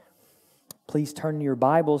Please turn your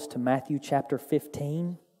Bibles to Matthew chapter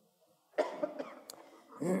 15.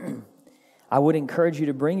 I would encourage you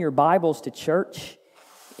to bring your Bibles to church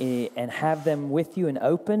and have them with you and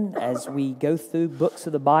open as we go through books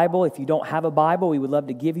of the Bible. If you don't have a Bible, we would love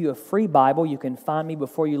to give you a free Bible. You can find me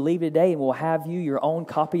before you leave today, and we'll have you your own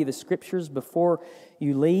copy of the Scriptures before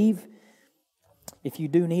you leave. If you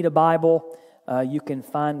do need a Bible, you can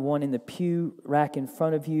find one in the pew rack in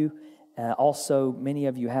front of you. Also, many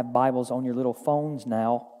of you have Bibles on your little phones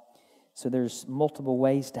now, so there's multiple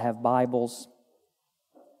ways to have Bibles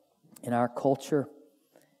in our culture.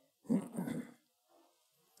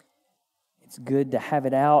 It's good to have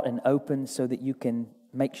it out and open so that you can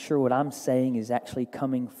make sure what I'm saying is actually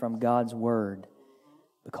coming from God's Word,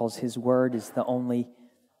 because His Word is the only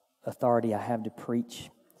authority I have to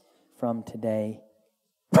preach from today.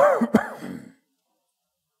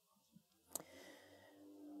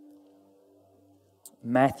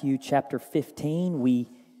 Matthew chapter 15, we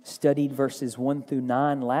studied verses 1 through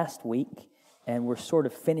 9 last week, and we're sort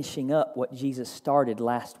of finishing up what Jesus started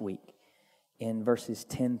last week in verses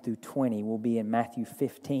 10 through 20. We'll be in Matthew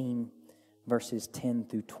 15, verses 10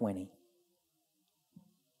 through 20.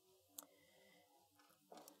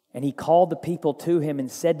 And He called the people to Him and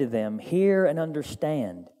said to them, "Hear and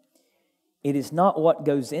understand. It is not what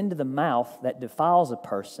goes into the mouth that defiles a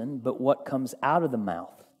person, but what comes out of the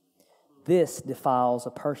mouth. This defiles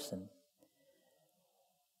a person."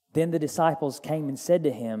 Then the disciples came and said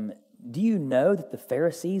to Him, "Do you know that the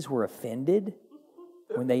Pharisees were offended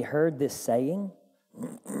when they heard this saying?"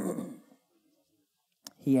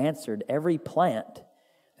 He answered, "Every plant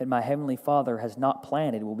that my heavenly Father has not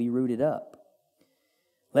planted will be rooted up.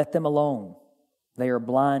 Let them alone. They are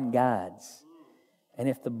blind guides. And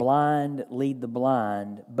if the blind lead the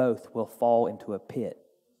blind, both will fall into a pit."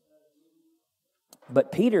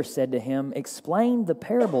 But Peter said to Him, "Explain the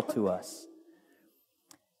parable to us."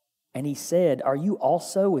 And He said, "Are you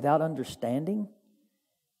also without understanding?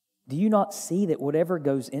 Do you not see that whatever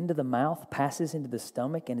goes into the mouth passes into the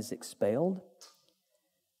stomach and is expelled?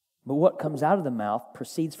 But what comes out of the mouth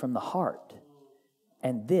proceeds from the heart,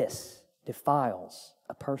 and this defiles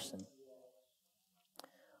a person.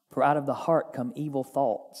 For out of the heart come evil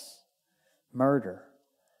thoughts, murder,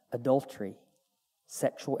 adultery,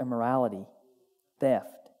 sexual immorality,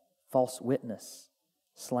 theft, false witness,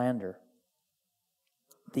 slander.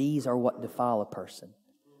 These are what defile a person.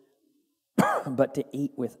 But to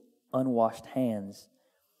eat with unwashed hands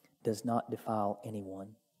does not defile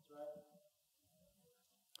anyone."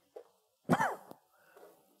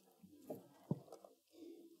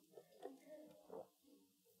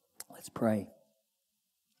 Let's pray.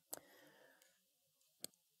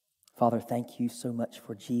 Father, thank you so much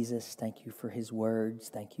for Jesus. Thank you for His words.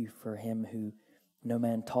 Thank you for Him who no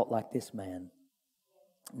man taught like this man.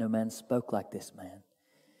 No man spoke like this man.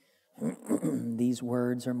 These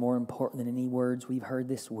words are more important than any words we've heard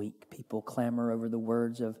this week. People clamor over the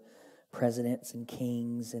words of presidents and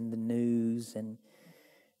kings and the news and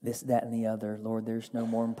this, that, and the other. Lord, there's no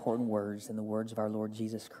more important words than the words of our Lord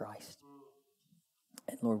Jesus Christ.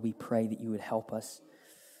 And Lord, we pray that you would help us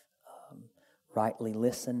rightly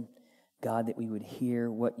listen. God, that we would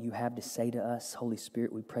hear what you have to say to us. Holy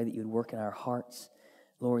Spirit, we pray that you would work in our hearts.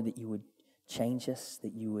 Lord, that you would change us,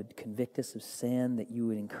 that you would convict us of sin, that you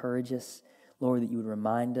would encourage us. Lord, that you would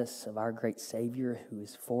remind us of our great Savior who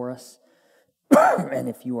is for us. And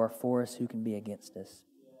if you are for us, who can be against us?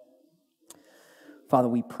 Father,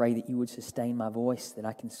 we pray that you would sustain my voice, that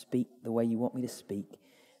I can speak the way you want me to speak,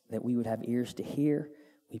 that we would have ears to hear.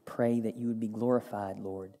 We pray that you would be glorified,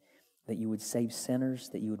 Lord, that you would save sinners,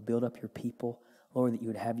 that you would build up your people. Lord, that you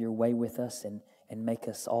would have your way with us and make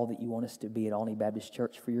us all that you want us to be at Alney Baptist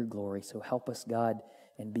Church for your glory. So help us, God,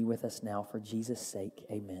 and be with us now for Jesus' sake.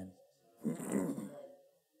 Amen.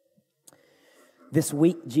 This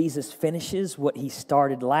week, Jesus finishes what he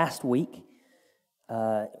started last week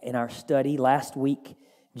in our study. Last week,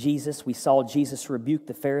 we saw Jesus rebuke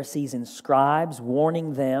the Pharisees and scribes,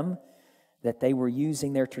 warning them that they were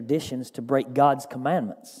using their traditions to break God's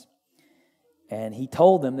commandments. And he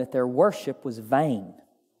told them that their worship was vain.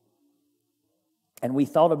 And we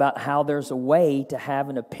thought about how there's a way to have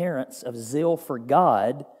an appearance of zeal for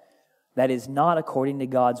God that is not according to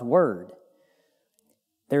God's word.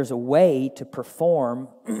 There's a way to perform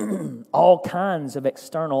all kinds of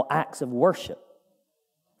external acts of worship,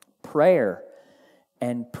 prayer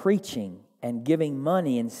and preaching and giving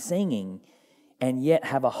money and singing, and yet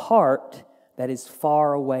have a heart that is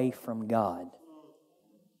far away from God.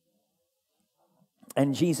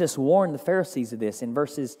 And Jesus warned the Pharisees of this in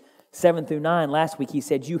verses 7 through 9. Last week he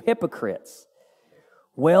said, "You hypocrites,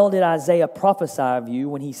 Well did Isaiah prophesy of you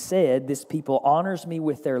when he said, this people honors me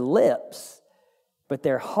with their lips, but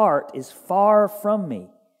their heart is far from me.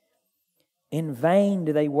 In vain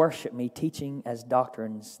do they worship me, teaching as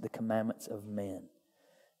doctrines the commandments of men.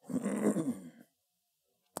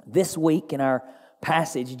 This week in our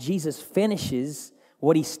passage, Jesus finishes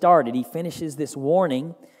what he started. He finishes this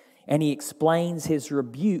warning and he explains his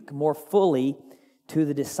rebuke more fully to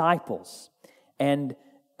the disciples. And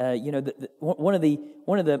one of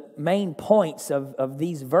the main points of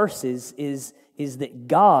these verses is that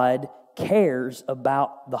God cares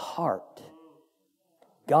about the heart.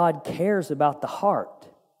 God cares about the heart.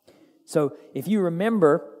 So if you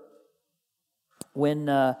remember when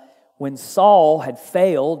Saul had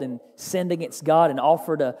failed and sinned against God and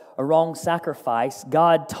offered a wrong sacrifice,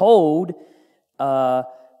 God told us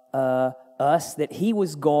that he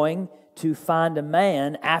was going to find a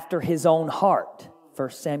man after his own heart. 1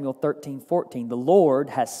 Samuel 13:14. The Lord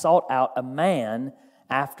has sought out a man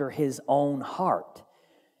after his own heart.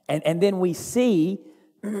 And then we see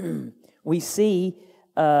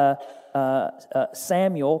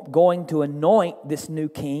Samuel going to anoint this new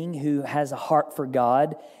king who has a heart for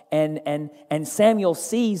God. And Samuel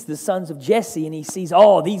sees the sons of Jesse and he sees,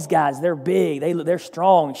 oh, these guys, they're big, they're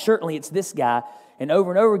strong. Certainly it's this guy. And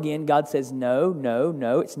over again, God says,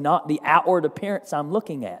 no, it's not the outward appearance I'm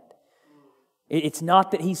looking at. It's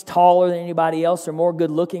not that he's taller than anybody else or more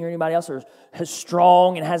good looking or anybody else or is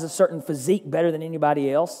strong and has a certain physique better than anybody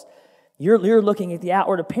else. You're looking at the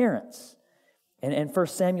outward appearance. And 1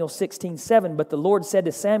 Samuel 16:7, but the Lord said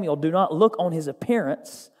to Samuel, do not look on his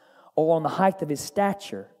appearance or on the height of his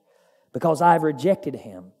stature, because I have rejected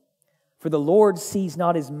him. For the Lord sees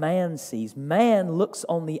not as man sees. Man looks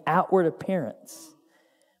on the outward appearance,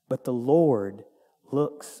 but the Lord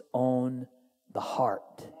looks on the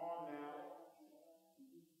heart.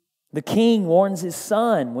 The king warns his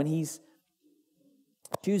son when he's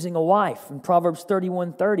choosing a wife. In Proverbs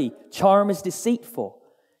 31:30, charm is deceitful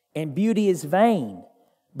and beauty is vain,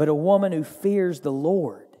 but a woman who fears the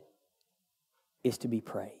Lord is to be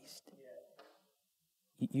praised.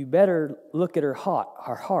 You better look at her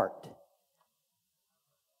heart.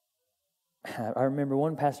 I remember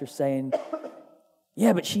one pastor saying,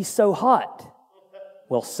 yeah, but she's so hot.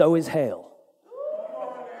 Well, so is hell.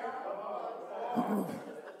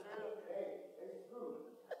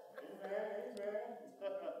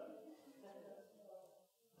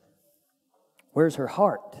 Where's her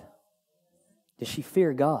heart? Does she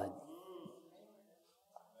fear God?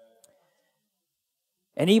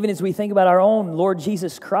 And even as we think about our own Lord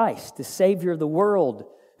Jesus Christ, the Savior of the world,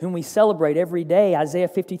 whom we celebrate every day, Isaiah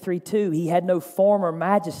 53:2, He had no form or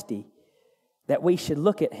majesty that we should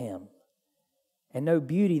look at Him, and no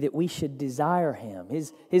beauty that we should desire Him.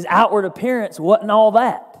 His outward appearance wasn't all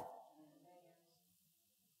that.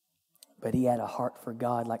 But He had a heart for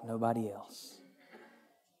God like nobody else.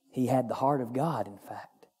 He had the heart of God, in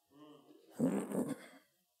fact.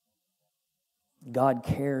 God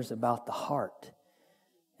cares about the heart.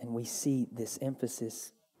 And we see this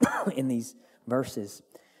emphasis in these verses.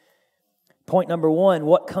 Point number one,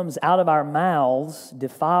 what comes out of our mouths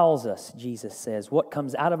defiles us, Jesus says. What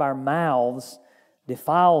comes out of our mouths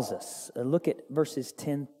defiles us. Look at verses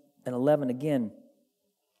 10 and 11 again.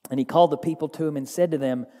 And He called the people to Him and said to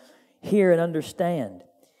them, hear and understand.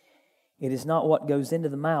 It is not what goes into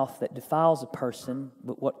the mouth that defiles a person,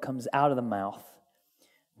 but what comes out of the mouth.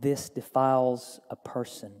 This defiles a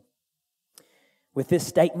person. With this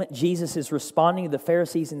statement, Jesus is responding to the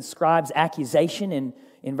Pharisees and scribes' accusation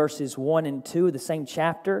in verses 1 and 2 of the same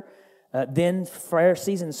chapter. Then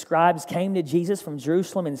Pharisees and scribes came to Jesus from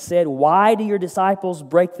Jerusalem and said, why do your disciples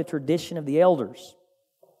break the tradition of the elders?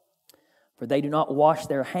 For they do not wash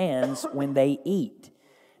their hands when they eat.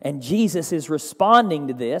 And Jesus is responding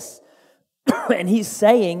to this. And He's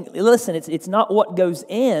saying, listen, it's not what goes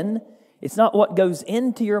in, it's not what goes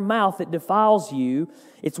into your mouth that defiles you,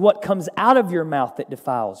 it's what comes out of your mouth that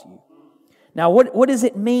defiles you. Now, what does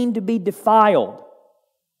it mean to be defiled?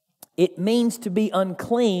 It means to be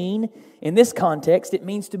unclean. In this context, it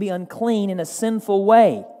means to be unclean in a sinful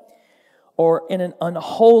way or in an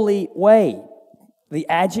unholy way. The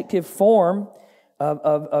adjective form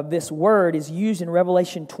of this word is used in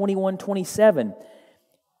Revelation 21:27.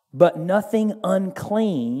 But nothing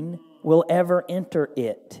unclean will ever enter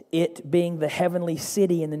it. It being the heavenly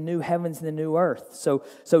city and the new heavens and the new earth. So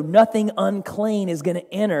nothing unclean is going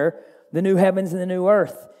to enter the new heavens and the new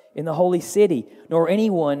earth in the holy city, nor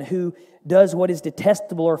anyone who does what is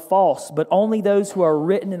detestable or false, but only those who are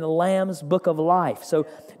written in the Lamb's book of life. So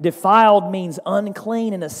defiled means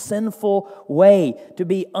unclean in a sinful way, to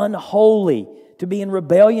be unholy, to be in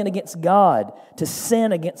rebellion against God, to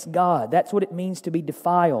sin against God. That's what it means to be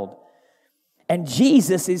defiled. And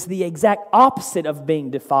Jesus is the exact opposite of being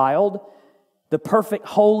defiled. The perfect,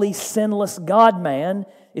 holy, sinless God-man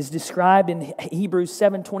is described in Hebrews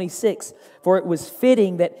 7:26. For it was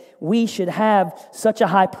fitting that we should have such a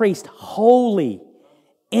high priest, holy,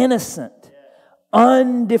 innocent,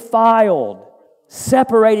 undefiled,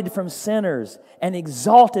 separated from sinners, and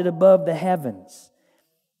exalted above the heavens.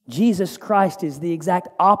 Jesus Christ is the exact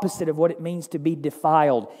opposite of what it means to be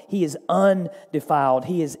defiled. He is undefiled.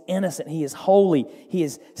 He is innocent. He is holy. He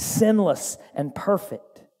is sinless and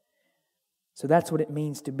perfect. So that's what it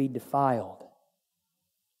means to be defiled.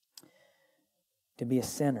 To be a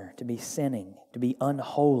sinner, to be sinning, to be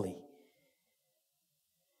unholy.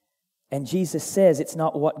 And Jesus says it's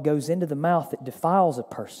not what goes into the mouth that defiles a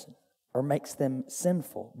person or makes them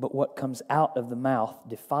sinful, but what comes out of the mouth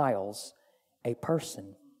defiles a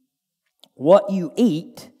person. What you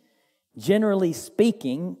eat, generally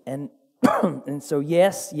speaking, and so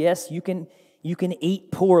yes, you can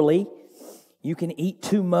eat poorly. You can eat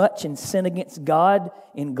too much and sin against God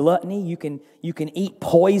in gluttony. You can eat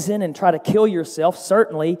poison and try to kill yourself.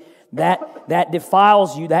 Certainly, that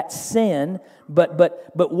defiles you. That's sin.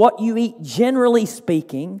 But what you eat, generally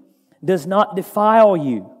speaking, does not defile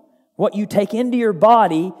you. What you take into your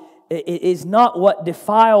body is not what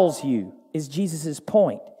defiles you, is Jesus'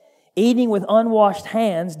 point. Eating with unwashed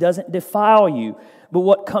hands doesn't defile you, but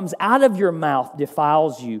what comes out of your mouth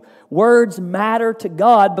defiles you. Words matter to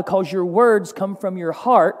God because your words come from your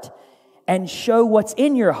heart and show what's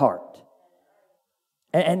in your heart.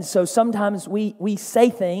 And so sometimes we say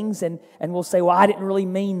things and we'll say, well, I didn't really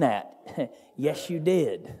mean that. Yes, you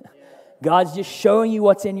did. God's just showing you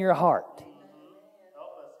what's in your heart.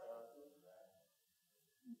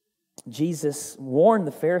 Jesus warned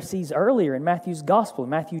the Pharisees earlier in Matthew's Gospel,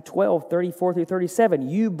 Matthew 12, 34 through 37.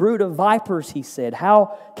 You brood of vipers, he said,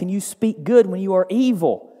 how can you speak good when you are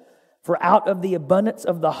evil? For out of the abundance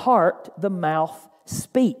of the heart, the mouth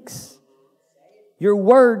speaks. Your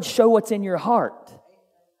words show what's in your heart.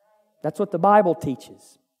 That's what the Bible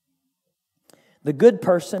teaches. The good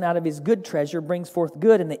person out of his good treasure brings forth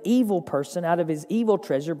good, and the evil person out of his evil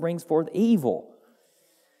treasure brings forth evil.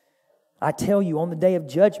 I tell you, on the day of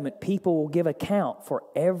judgment, people will give account for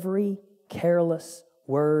every careless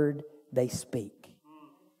word they speak.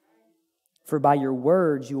 For by your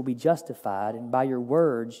words you will be justified, and by your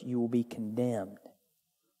words you will be condemned.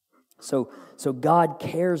 So God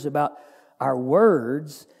cares about our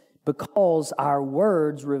words because our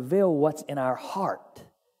words reveal what's in our heart.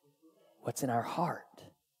 What's in our heart.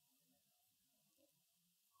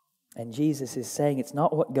 And Jesus is saying it's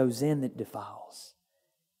not what goes in that defiles.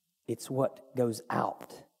 It's what goes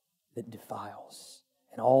out that defiles.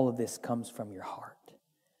 And all of this comes from your heart.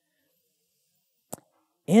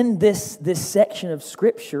 In this section of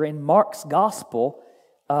Scripture, in Mark's Gospel,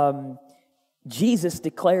 Jesus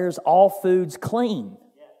declares all foods clean.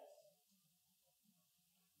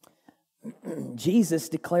 Jesus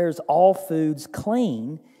declares all foods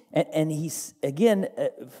clean. And he's, again,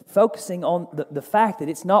 focusing on the fact that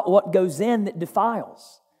it's not what goes in that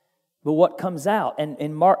defiles, but what comes out. And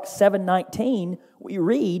in Mark 7:19, we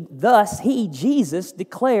read, thus he, Jesus,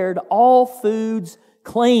 declared all foods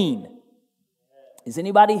clean. Is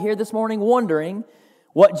anybody here this morning wondering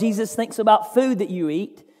what Jesus thinks about food that you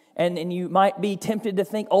eat? And you might be tempted to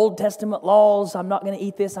think Old Testament laws, I'm not going to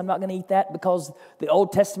eat this, I'm not going to eat that because the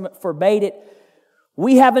Old Testament forbade it.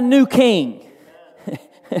 We have a new king.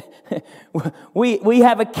 We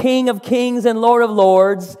have a King of kings and Lord of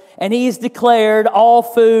lords, and He's declared all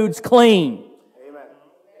foods clean. Amen.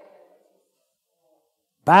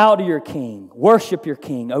 Bow to your King, worship your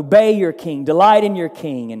King, obey your King, delight in your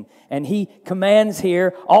King. And He commands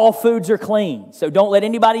here, all foods are clean. So don't let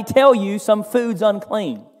anybody tell you some food's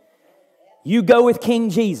unclean. You go with King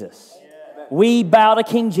Jesus. We bow to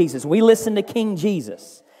King Jesus. We listen to King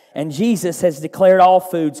Jesus. And Jesus has declared all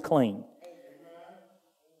foods clean.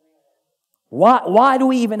 Why do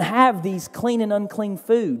we even have these clean and unclean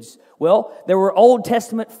foods? Well, there were Old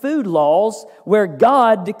Testament food laws where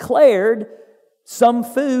God declared some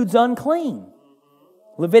foods unclean.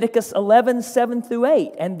 Leviticus 11, 7 through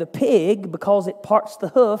 8. And the pig, because it parts the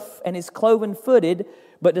hoof and is cloven-footed,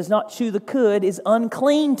 but does not chew the cud, is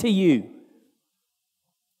unclean to you.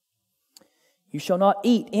 You shall not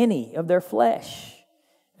eat any of their flesh,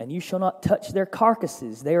 and you shall not touch their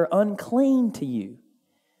carcasses. They are unclean to you.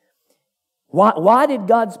 Why did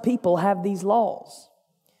God's people have these laws?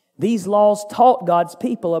 These laws taught God's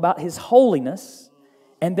people about His holiness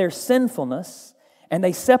and their sinfulness, and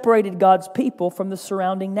they separated God's people from the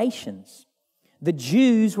surrounding nations. The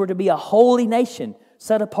Jews were to be a holy nation,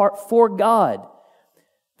 set apart for God.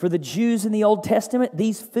 For the Jews in the Old Testament,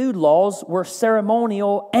 these food laws were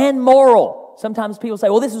ceremonial and moral. Sometimes people say,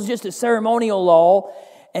 well, this was just a ceremonial law,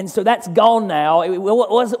 and so that's gone now. It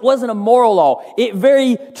wasn't a moral law. It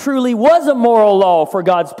very truly was a moral law for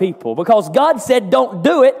God's people, because God said don't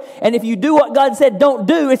do it, and if you do what God said don't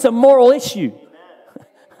do, it's a moral issue.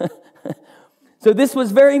 So this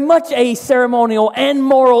was very much a ceremonial and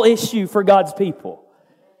moral issue for God's people.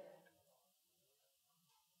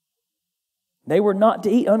 They were not to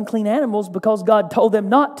eat unclean animals because God told them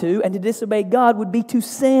not to, and to disobey God would be to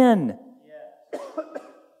sin.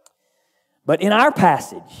 But in our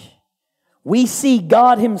passage, we see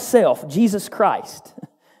God Himself, Jesus Christ,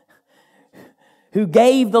 who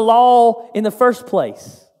gave the law in the first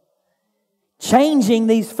place, changing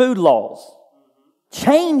these food laws.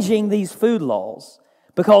 Changing these food laws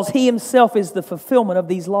because He Himself is the fulfillment of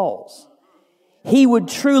these laws. He would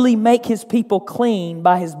truly make His people clean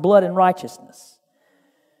by His blood and righteousness.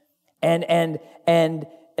 And the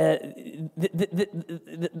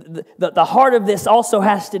heart of this also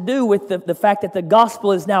has to do with the fact that the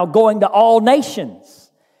gospel is now going to all nations.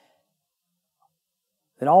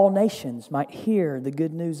 That all nations might hear the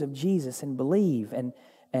good news of Jesus and believe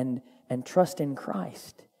and trust in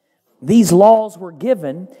Christ. These laws were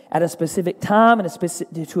given at a specific time and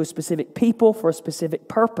to a specific people for a specific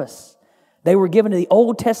purpose. They were given to the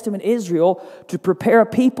Old Testament Israel to prepare a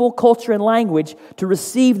people, culture, and language to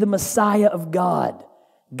receive the Messiah of God.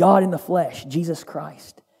 God in the flesh, Jesus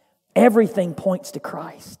Christ. Everything points to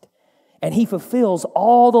Christ. And He fulfills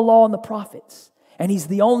all the law and the prophets. And He's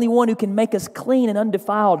the only one who can make us clean and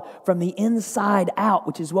undefiled from the inside out,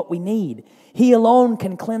 which is what we need. He alone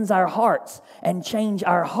can cleanse our hearts and change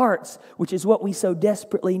our hearts, which is what we so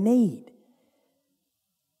desperately need.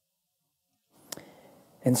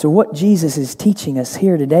 And so what Jesus is teaching us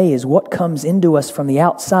here today is what comes into us from the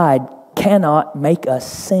outside cannot make us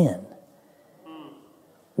sin.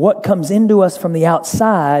 What comes into us from the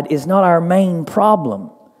outside is not our main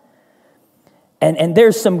problem. And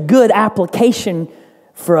there's some good application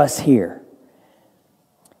for us here.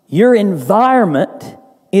 Your environment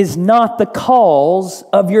is not the cause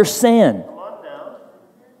of your sin.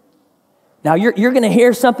 Now you're going to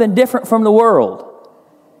hear something different from the world.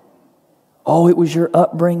 Oh, it was your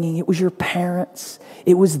upbringing. It was your parents.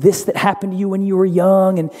 It was this that happened to you when you were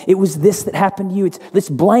young. And it was this that happened to you. Let's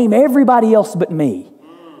blame everybody else but me.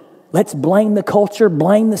 Let's blame the culture,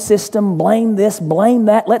 blame the system, blame this, blame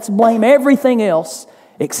that. Let's blame everything else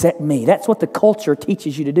except me. That's what the culture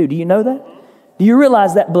teaches you to do. Do you know that? Do you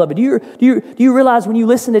realize that, beloved? Do you realize when you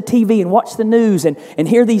listen to TV and watch the news and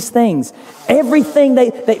hear these things, everything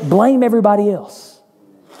they blame everybody else.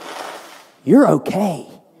 You're okay.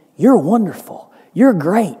 You're wonderful. You're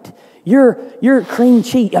great. You're cream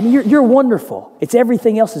cheese. I mean, you're wonderful. It's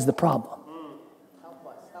everything else is the problem.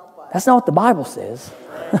 That's not what the Bible says.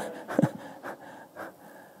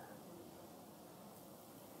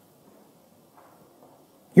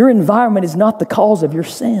 Your environment is not the cause of your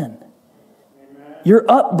sin. Your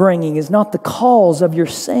upbringing is not the cause of your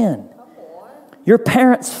sin. Your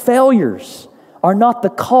parents' failures are not the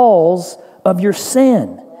cause of your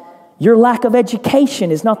sin. Your lack of education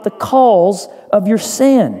is not the cause of your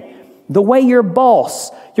sin. The way your boss,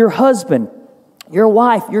 your husband, your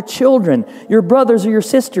wife, your children, your brothers or your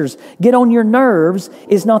sisters get on your nerves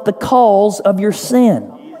is not the cause of your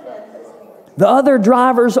sin. The other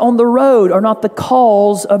drivers on the road are not the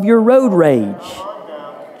cause of your road rage.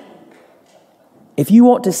 If you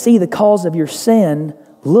want to see the cause of your sin,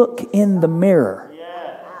 look in the mirror.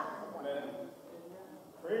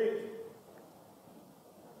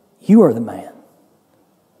 You are the man.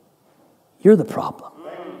 You're the problem.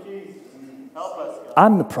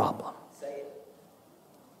 I'm the problem.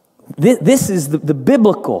 This is the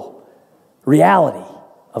biblical reality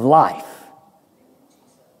of life.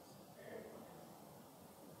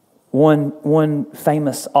 One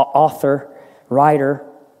famous author, writer,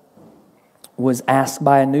 was asked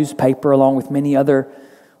by a newspaper along with many other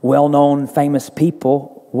well-known famous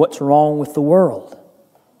people, what's wrong with the world?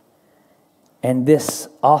 And this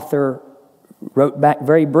author wrote back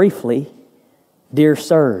very briefly, "Dear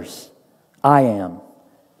sirs, I am.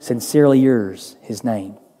 Sincerely yours," his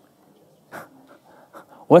name.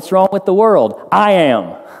 What's wrong with the world? I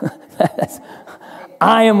am.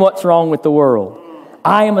 I am what's wrong with the world.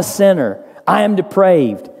 I am a sinner. I am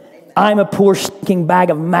depraved. I'm a poor stinking bag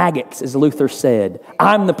of maggots, as Luther said.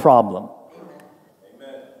 I'm the problem.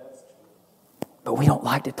 But we don't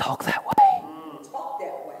like to talk that way.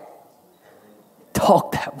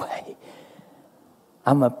 Talk that way.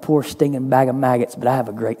 I'm a poor stinking bag of maggots, but I have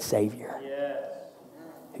a great Savior.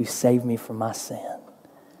 who saved me from my sin.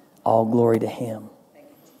 All glory to Him.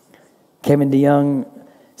 Kevin DeYoung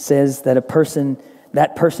says that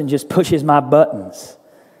that person just pushes my buttons.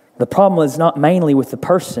 The problem is not mainly with the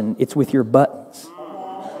person, it's with your buttons.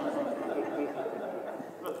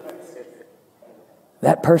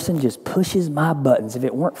 That person just pushes my buttons. If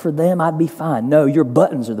it weren't for them, I'd be fine. No, your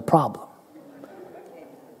buttons are the problem.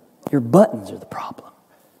 Your buttons are the problem.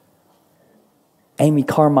 Amy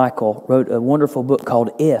Carmichael wrote a wonderful book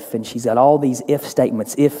called If, and she's got all these if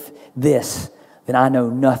statements. If this, then I know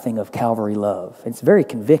nothing of Calvary love. It's very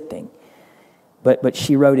convicting. But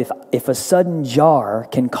she wrote, if a sudden jar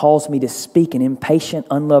can cause me to speak an impatient,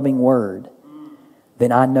 unloving word,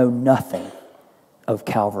 then I know nothing of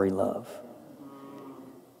Calvary love.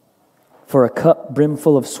 For a cup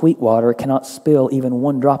brimful of sweet water cannot spill even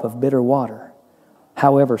one drop of bitter water,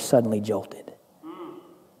 however suddenly jolted.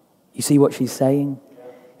 You see what she's saying?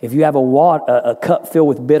 If you have a cup filled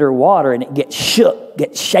with bitter water and it gets shook,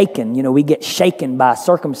 gets shaken, we get shaken by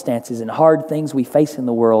circumstances and hard things we face in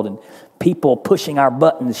the world and people pushing our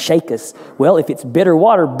buttons shake us. Well, if it's bitter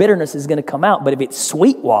water, bitterness is going to come out. But if it's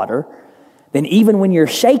sweet water, then even when you're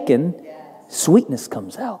shaken, sweetness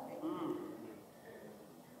comes out.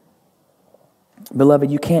 Beloved,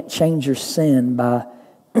 you can't change your sin by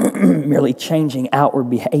merely changing outward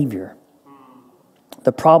behavior.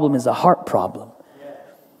 The problem is a heart problem.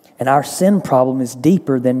 And our sin problem is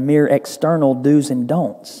deeper than mere external do's and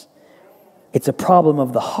don'ts. It's a problem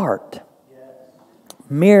of the heart.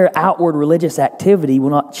 Mere outward religious activity will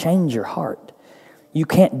not change your heart. You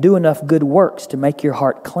can't do enough good works to make your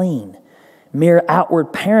heart clean. Mere outward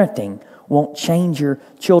parenting won't change your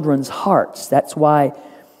children's hearts. That's why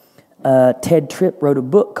Ted Tripp wrote a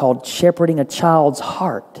book called Shepherding a Child's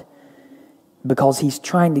Heart, because he's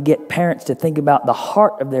trying to get parents to think about the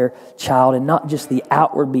heart of their child and not just the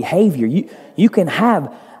outward behavior. You can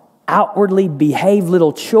have outwardly behaved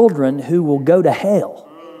little children who will go to hell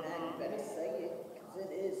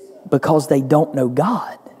because they don't know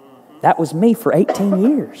God. That was me for 18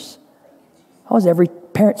 years. I was every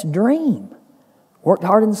parent's dream. Worked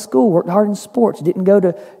hard in school, worked hard in sports, didn't go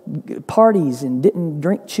to parties and didn't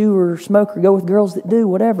drink, chew, or smoke, or go with girls that do,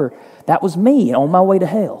 whatever. That was me on my way to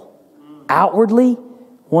hell. Outwardly,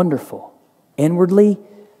 wonderful. Inwardly,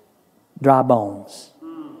 dry bones.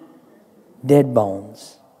 Dead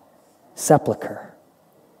bones. Sepulcher.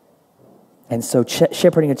 And so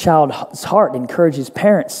shepherding a child's heart encourages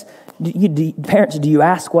parents. Parents, do you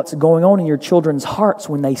ask what's going on in your children's hearts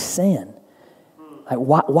when they sin? Like,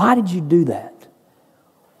 why did you do that?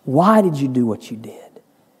 Why did you do what you did?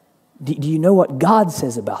 Do you know what God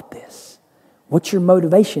says about this? What's your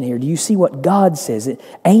motivation here? Do you see what God says?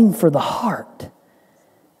 Aim for the heart,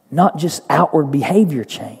 not just outward behavior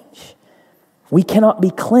change. We cannot be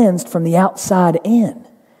cleansed from the outside in.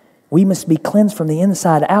 We must be cleansed from the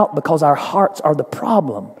inside out because our hearts are the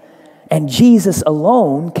problem. And Jesus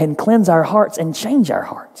alone can cleanse our hearts and change our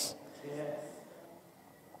hearts.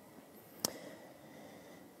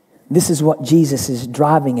 This is what Jesus is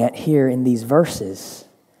driving at here in these verses.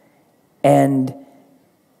 And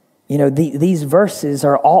these verses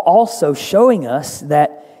are also showing us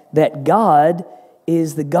that God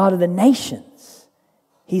is the God of the nations.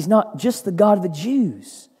 He's not just the God of the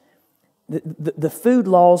Jews. The food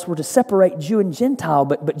laws were to separate Jew and Gentile,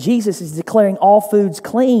 but Jesus is declaring all foods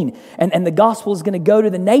clean. And the gospel is going to go to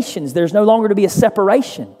the nations. There's no longer to be a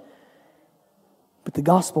separation. But the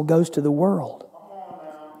gospel goes to the world.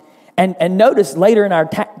 And notice later in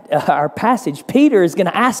our passage, Peter is going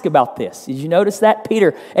to ask about this. Did you notice that?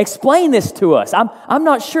 Peter, explain this to us. I'm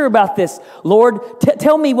not sure about this, Lord.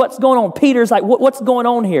 Tell me what's going on. Peter's like, what's going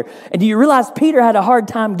on here? And do you realize Peter had a hard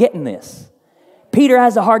time getting this? Peter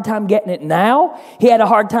has a hard time getting it now. He had a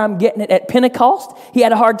hard time getting it at Pentecost. He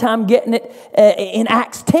had a hard time getting it in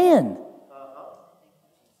Acts 10.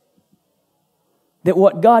 That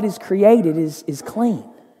what God has created is clean.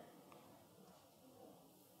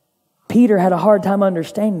 Peter had a hard time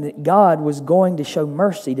understanding that God was going to show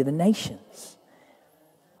mercy to the nations.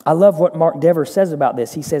 I love what Mark Dever says about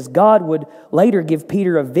this. He says God would later give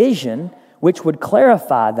Peter a vision which would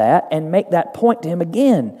clarify that and make that point to him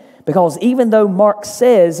again. Because even though Mark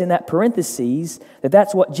says in that parentheses that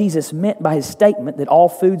that's what Jesus meant by his statement that all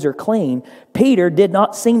foods are clean, Peter did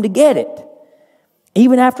not seem to get it.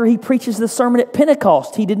 Even after he preaches the sermon at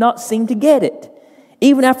Pentecost, he did not seem to get it.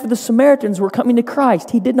 Even after the Samaritans were coming to Christ,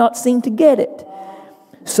 he did not seem to get it.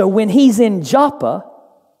 So when he's in Joppa,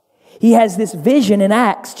 he has this vision in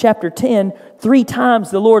Acts chapter 10. 3 times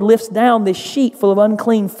the Lord lifts down this sheet full of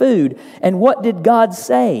unclean food. And what did God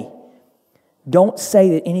say? Don't say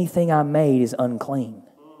that anything I made is unclean.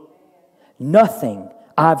 Nothing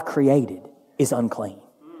I've created is unclean.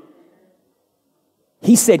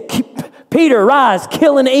 He said, Peter, rise,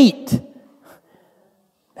 kill and eat.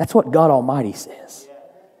 That's what God Almighty says.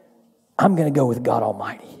 I'm going to go with God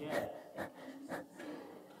Almighty.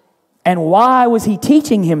 And why was he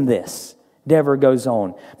teaching him this? Deborah goes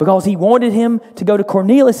on. Because he wanted him to go to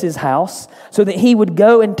Cornelius' house so that he would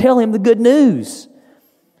go and tell him the good news.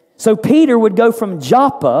 So Peter would go from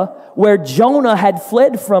Joppa, where Jonah had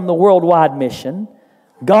fled from the worldwide mission.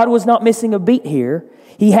 God was not missing a beat here.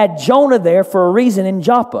 He had Jonah there for a reason in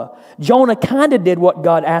Joppa. Jonah kind of did what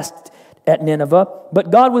God asked at Nineveh,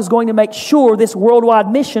 but God was going to make sure this worldwide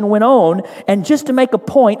mission went on. And just to make a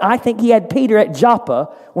point, I think he had Peter at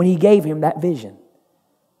Joppa when he gave him that vision.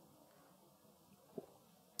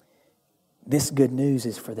 This good news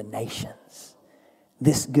is for the nations.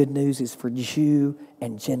 This good news is for Jew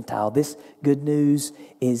and Gentile. This good news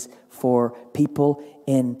is for people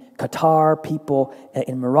in Qatar, people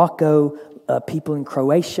in Morocco, people in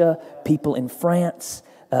Croatia, people in France,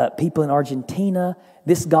 people in Argentina.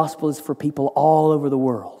 This gospel is for people all over the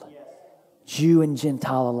world. Jew and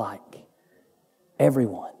Gentile alike.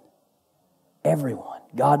 Everyone. Everyone.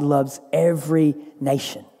 God loves every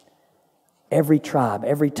nation, every tribe,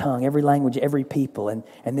 every tongue, every language, every people. And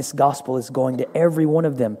this gospel is going to every one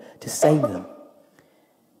of them to save them.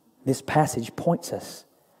 This passage points us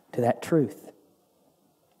to that truth.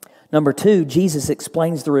 Number 2, Jesus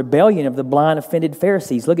explains the rebellion of the blind, offended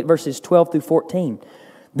Pharisees. Look at verses 12 through 14.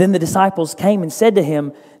 Then the disciples came and said to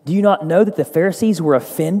him, "Do you not know that the Pharisees were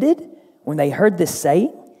offended when they heard this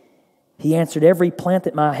saying?" He answered, "Every plant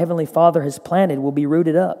that my heavenly Father has planted will be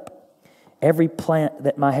rooted up. Every plant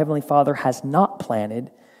that my heavenly Father has not planted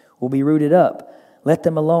will be rooted up. Let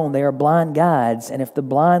them alone. They are blind guides, and if the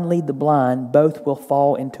blind lead the blind, both will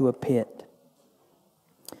fall into a pit."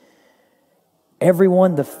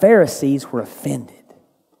 Everyone, the Pharisees were offended.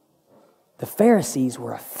 The Pharisees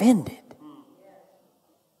were offended.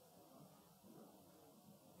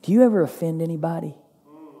 Do you ever offend anybody?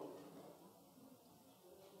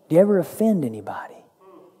 Do you ever offend anybody?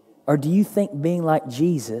 Or do you think being like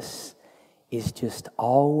Jesus is just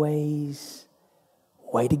always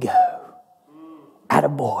way to go?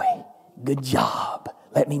 Attaboy, good job.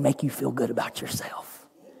 Let me make you feel good about yourself.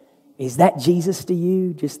 Is that Jesus to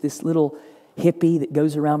you? Just this little hippie that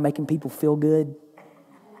goes around making people feel good?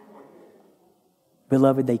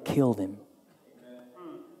 Beloved, they killed him.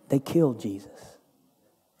 They killed Jesus.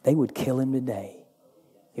 They would kill him today.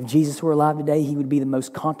 If Jesus were alive today, he would be the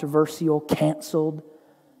most controversial, canceled.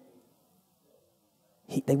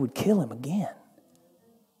 They would kill him again.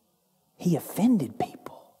 He offended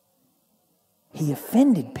people. He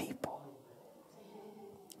offended people.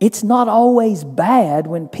 It's not always bad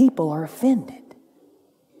when people are offended.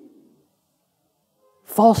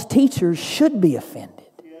 False teachers should be offended.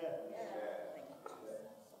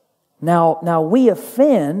 Now we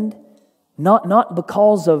offend not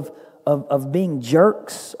because of being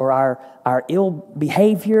jerks or our ill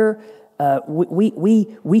behavior.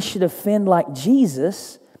 We should offend like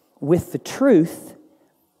Jesus with the truth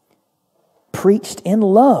preached in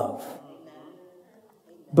love.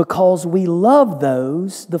 Because we love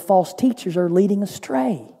those the false teachers are leading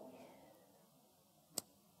astray.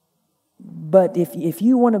 But if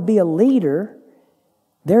you want to be a leader,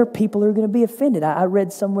 there are people who are going to be offended. I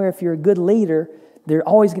read somewhere if you're a good leader, there are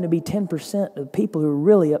always going to be 10% of people who are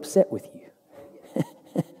really upset with you.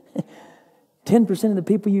 10% of the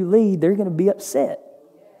people you lead, they're going to be upset.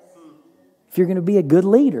 If you're going to be a good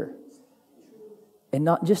leader and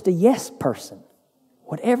not just a yes person,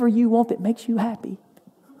 whatever you want that makes you happy.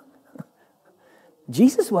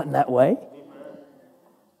 Jesus wasn't that way.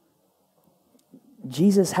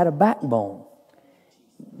 Jesus had a backbone.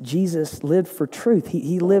 Jesus lived for truth.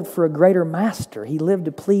 He lived for a greater master. He lived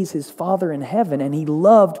to please his Father in heaven, and he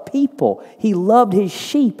loved people. He loved his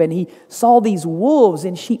sheep, and he saw these wolves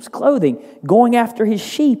in sheep's clothing going after his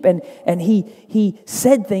sheep, and he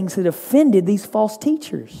said things that offended these false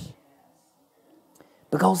teachers.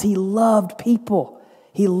 Because he loved people.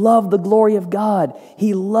 He loved the glory of God.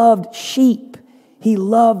 He loved sheep. He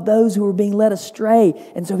loved those who were being led astray.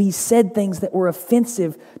 And so he said things that were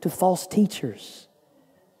offensive to false teachers.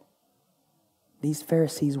 These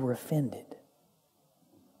Pharisees were offended.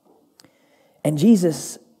 And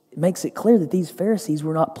Jesus makes it clear that these Pharisees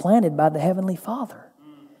were not planted by the Heavenly Father.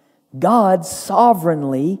 God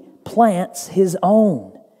sovereignly plants his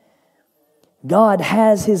own. God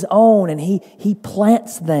has his own, and he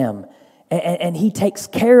plants them. And he takes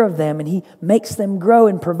care of them, and he makes them grow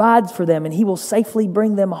and provides for them, and he will safely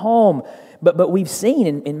bring them home. But we've seen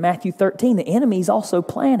in Matthew 13, the enemy's also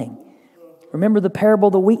planning. Remember the parable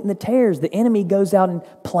of the wheat and the tares. The enemy goes out and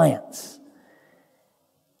plants.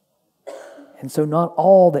 And so not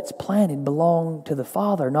all that's planted belong to the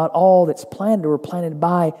Father. Not all that's planted were planted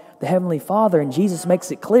by the Heavenly Father. And Jesus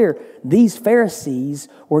makes it clear, these Pharisees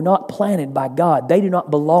were not planted by God. They do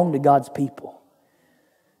not belong to God's people.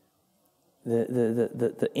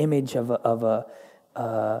 The image of a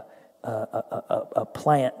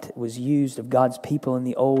plant was used of God's people in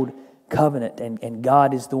the Old Covenant, and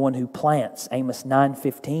God is the one who plants. Amos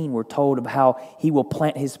 9:15, we're told of how He will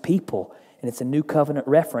plant His people. And it's a new covenant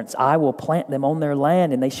reference. I will plant them on their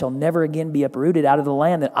land, and they shall never again be uprooted out of the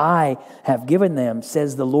land that I have given them,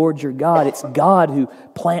 says the Lord your God. It's God who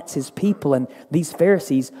plants His people, and these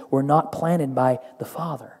Pharisees were not planted by the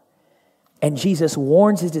Father. And Jesus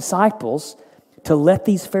warns His disciples to let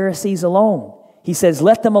these Pharisees alone. He says,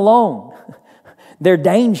 let them alone. They're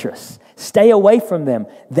dangerous. Stay away from them.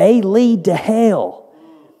 They lead to hell.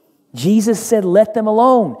 Jesus said, let them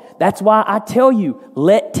alone. That's why I tell you,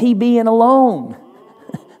 let TB in alone.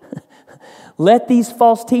 Let these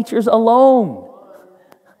false teachers alone.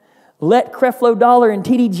 Let Creflo Dollar and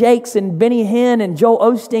T.D. Jakes and Benny Hinn and Joel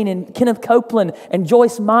Osteen and Kenneth Copeland and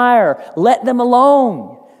Joyce Meyer, let them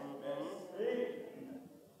alone.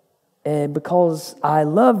 And because I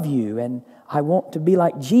love you and I want to be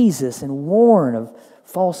like Jesus and warn of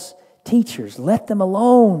false teachers. Let them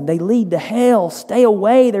alone. They lead to hell. Stay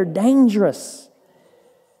away. They're dangerous.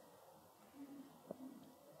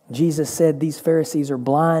 Jesus said these Pharisees are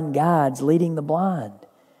blind guides leading the blind.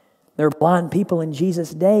 There were blind people in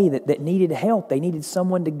Jesus' day that needed help. They needed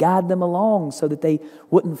someone to guide them along so that they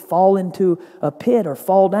wouldn't fall into a pit or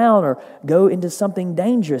fall down or go into something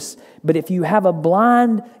dangerous. But if you have a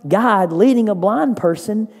blind guide leading a blind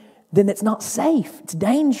person, then it's not safe. It's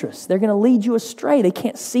dangerous. They're going to lead you astray. They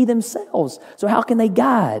can't see themselves. So how can they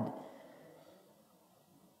guide?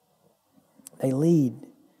 They lead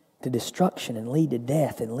to destruction and lead to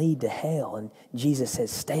death and lead to hell. And Jesus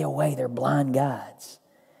says, stay away. They're blind guides.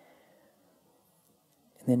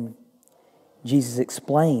 And then Jesus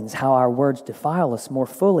explains how our words defile us more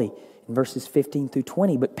fully in verses 15 through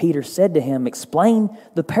 20. But Peter said to him, explain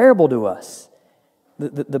the parable to us.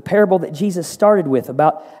 The parable that Jesus started with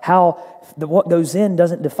about how what goes in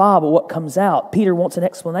doesn't defile, but what comes out. Peter wants an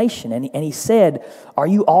explanation. And he said, are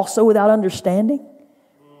you also without understanding?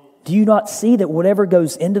 Do you not see that whatever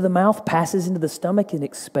goes into the mouth passes into the stomach and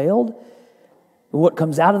expelled? What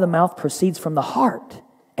comes out of the mouth proceeds from the heart,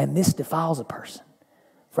 and this defiles a person.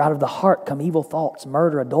 For out of the heart come evil thoughts,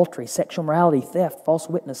 murder, adultery, sexual immorality, theft, false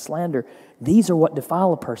witness, slander. These are what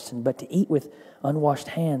defile a person, but to eat with unwashed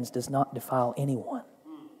hands does not defile anyone.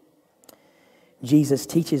 Jesus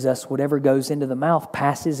teaches us whatever goes into the mouth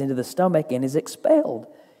passes into the stomach and is expelled.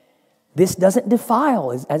 This doesn't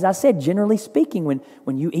defile. As I said, generally speaking,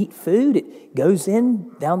 when you eat food, it goes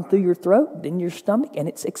in down through your throat, in your stomach, and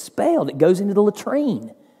it's expelled. It goes into the latrine.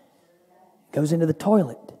 It goes into the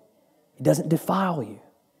toilet. It doesn't defile you.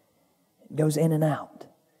 It goes in and out.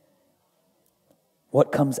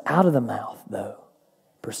 What comes out of the mouth, though,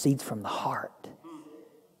 proceeds from the heart.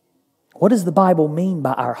 What does the Bible mean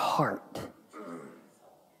by our heart?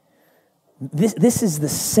 This is the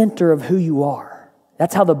center of who you are.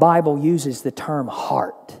 That's how the Bible uses the term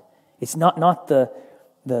heart. It's not the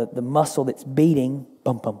muscle that's beating,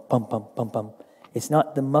 bum, bum, bum, bum, bum, bum. It's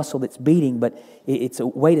not the muscle that's beating, but it's a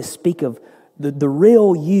way to speak of the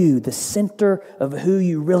real you, the center of who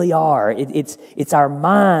you really are. It's our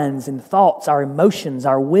minds and thoughts, our emotions,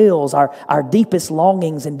 our wills, our deepest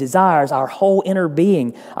longings and desires, our whole inner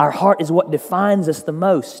being. Our heart is what defines us the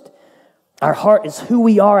most. Our heart is who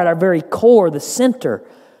we are at our very core, the center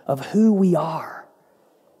of who we are.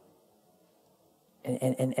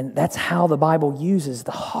 And that's how the Bible uses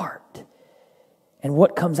the heart. And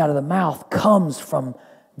what comes out of the mouth comes from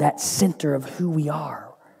that center of who we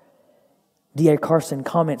are. D.A. Carson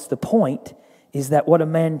comments, the point is that what a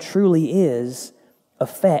man truly is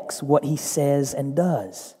affects what he says and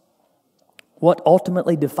does. What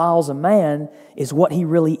ultimately defiles a man is what he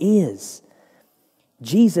really is.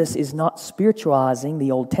 Jesus is not spiritualizing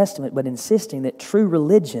the Old Testament, but insisting that true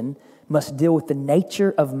religion must deal with the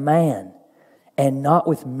nature of man and not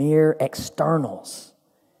with mere externals.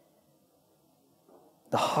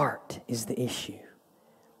 The heart is the issue.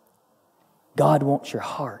 God wants your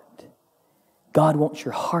heart. God wants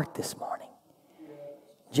your heart this morning.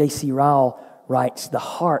 J.C. Rile writes, the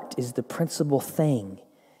heart is the principal thing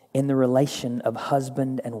in the relation of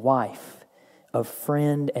husband and wife, of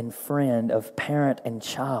friend and friend, of parent and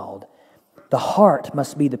child. The heart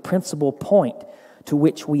must be the principal point to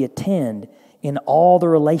which we attend in all the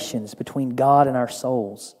relations between God and our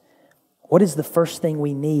souls. What is the first thing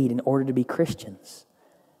we need in order to be Christians?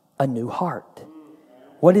 A new heart.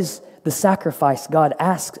 What is the sacrifice God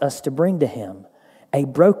asks us to bring to Him? A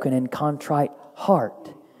broken and contrite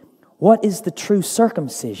heart. What is the true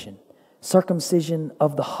circumcision? Circumcision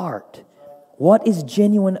of the heart. What is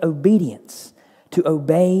genuine obedience? To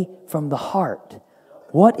obey from the heart.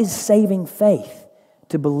 What is saving faith?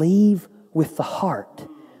 To believe with the heart.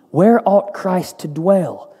 Where ought Christ to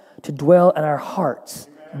dwell? To dwell in our hearts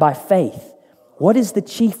by faith. What is the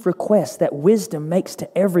chief request that wisdom makes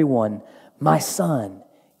to everyone? My son,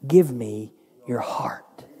 give me your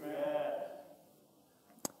heart.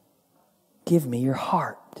 Give me your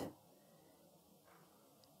heart.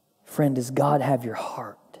 Friend, does God have your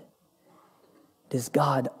heart? Does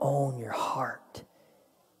God own your heart?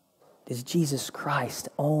 Does Jesus Christ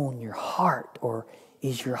own your heart, or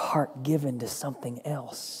is your heart given to something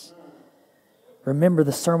else? Remember,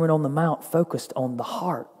 the Sermon on the Mount focused on the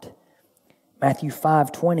heart. Matthew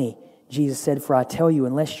 5:20, Jesus said, "For I tell you,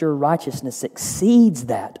 unless your righteousness exceeds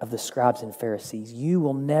that of the scribes and Pharisees, you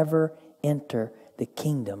will never enter the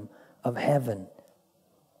kingdom of heaven."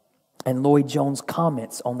 And Lloyd Jones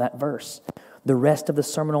comments on that verse. The rest of the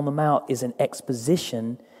Sermon on the Mount is an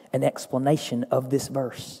exposition, an explanation of this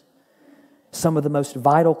verse. Some of the most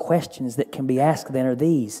vital questions that can be asked then are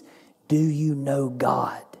these. Do you know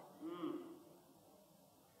God?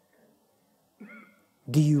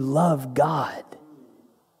 Do you love God?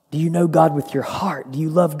 Do you know God with your heart? Do you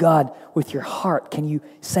love God with your heart? Can you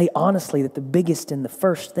say honestly that the biggest and the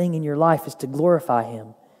first thing in your life is to glorify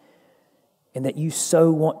Him? And that you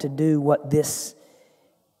so want to do this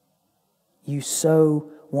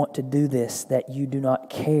that you do not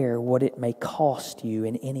care what it may cost you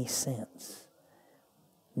in any sense?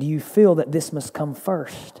 Do you feel that this must come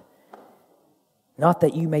first? Not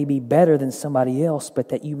that you may be better than somebody else, but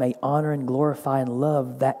that you may honor and glorify and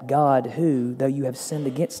love that God who, though you have sinned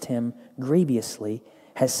against Him grievously,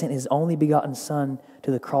 has sent His only begotten Son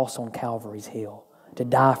to the cross on Calvary's hill to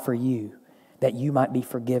die for you, that you might be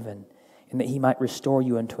forgiven and that He might restore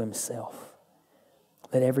you unto Himself.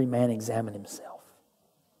 Let every man examine himself.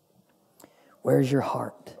 Where's your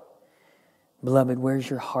heart? Beloved, where's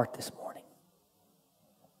your heart this morning?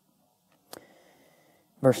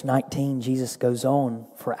 Verse 19, Jesus goes on,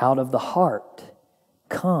 "For out of the heart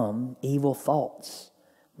come evil thoughts,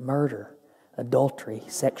 murder, adultery,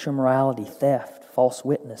 sexual immorality, theft, false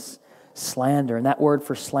witness, slander." And that word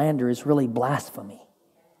for slander is really blasphemy.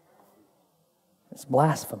 It's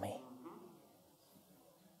blasphemy.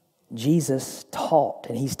 Jesus taught,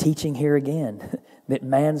 and He's teaching here again, that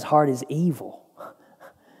man's heart is evil.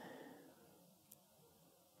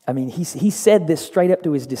 I mean, he said this straight up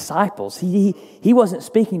to His disciples. He wasn't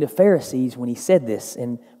speaking to Pharisees when He said this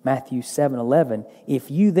in Matthew 7:11. "If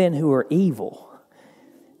you then who are evil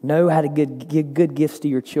know how to give good gifts to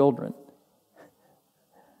your children."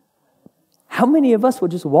 How many of us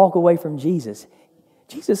would just walk away from Jesus?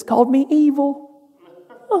 Jesus called me evil.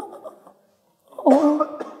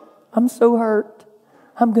 Oh, I'm so hurt.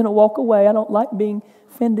 I'm going to walk away. I don't like being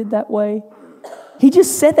offended that way. He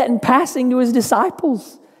just said that in passing to His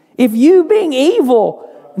disciples. If you, being evil,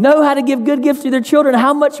 know how to give good gifts to their children,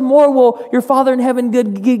 how much more will your Father in heaven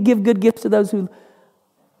give good gifts to those who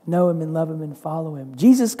know Him and love Him and follow Him?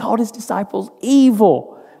 Jesus called His disciples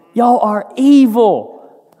evil. Y'all are evil.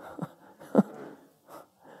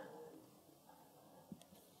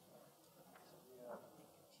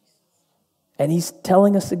 And He's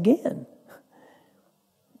telling us again,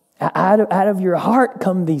 out of your heart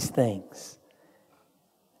come these things.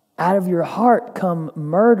 Out of your heart come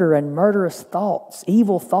murder and murderous thoughts,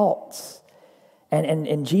 evil thoughts.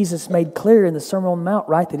 And Jesus made clear in the Sermon on the Mount,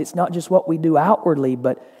 right, that it's not just what we do outwardly,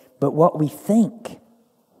 but what we think.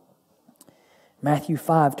 Matthew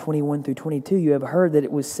 5:21-22, "You have heard that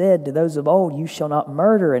it was said to those of old, 'You shall not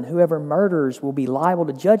murder, and whoever murders will be liable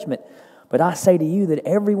to judgment.' But I say to you that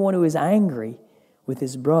everyone who is angry with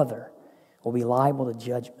his brother will be liable to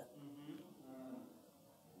judgment."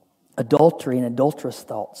 Adultery and adulterous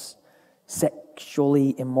thoughts,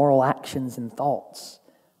 sexually immoral actions and thoughts.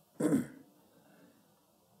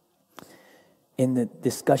 In the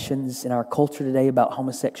discussions in our culture today about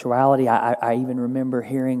homosexuality, I even remember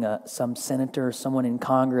hearing some senator or someone in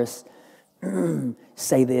Congress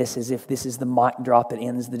say this as if this is the mic drop that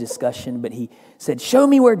ends the discussion, but he said, "Show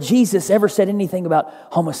me where Jesus ever said anything about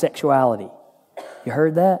homosexuality." You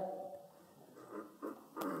heard that?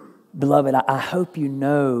 Beloved, I hope you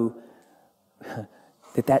know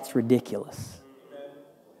that that's ridiculous.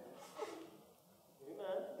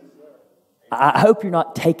 I hope you're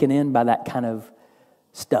not taken in by that kind of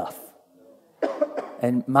stuff.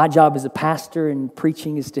 And my job as a pastor and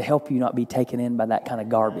preaching is to help you not be taken in by that kind of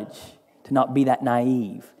garbage, to not be that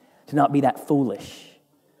naive, to not be that foolish.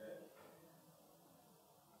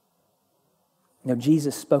 You know,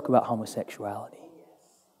 Jesus spoke about homosexuality.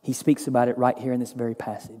 He speaks about it right here in this very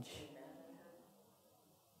passage.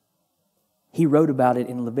 He wrote about it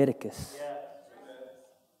in Leviticus.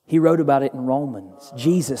 He wrote about it in Romans.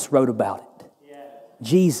 Jesus wrote about it.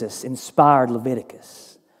 Jesus inspired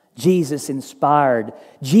Leviticus. Jesus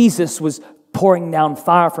was pouring down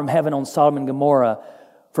fire from heaven on Sodom and Gomorrah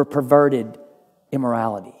for perverted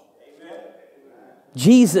immorality.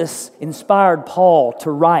 Jesus inspired Paul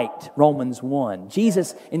to write Romans 1.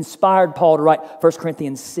 Jesus inspired Paul to write 1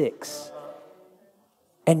 Corinthians 6.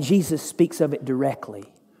 And Jesus speaks of it directly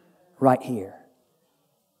right here.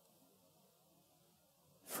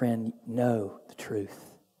 Friend, know the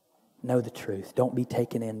truth. Know the truth. Don't be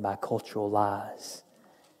taken in by cultural lies.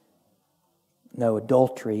 No,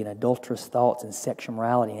 adultery and adulterous thoughts and sexual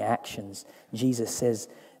morality and actions. Jesus says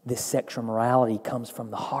this sexual morality comes from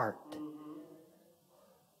the heart.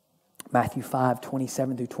 Matthew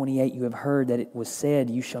 5:27-28, you have heard that it was said,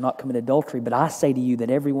 you shall not commit adultery. But I say to you that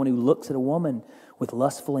everyone who looks at a woman with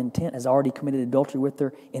lustful intent has already committed adultery with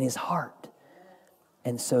her in his heart.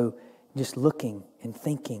 And so just looking and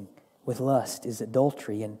thinking with lust is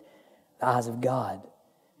adultery in the eyes of God.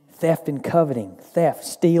 Theft and coveting, theft,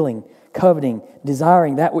 stealing, coveting,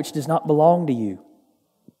 desiring that which does not belong to you,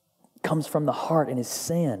 comes from the heart and is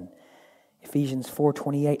sin. Ephesians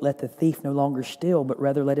 4:28, let the thief no longer steal, but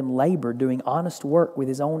rather let him labor, doing honest work with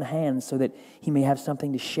his own hands, so that he may have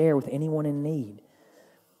something to share with anyone in need.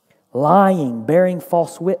 Lying, bearing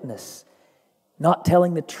false witness, not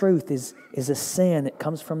telling the truth is a sin that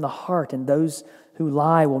comes from the heart, and those who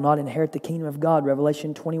lie will not inherit the kingdom of God,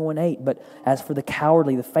 Revelation 21:8. But as for the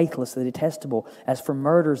cowardly, the faithless, the detestable, as for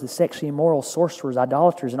murderers, the sexually immoral, sorcerers,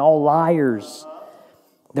 idolaters, and all liars,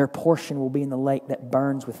 their portion will be in the lake that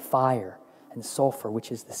burns with fire and sulfur,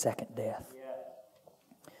 which is the second death.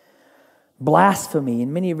 Blasphemy.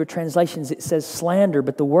 In many of your translations it says slander,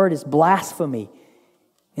 but the word is blasphemy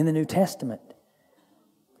in the New Testament.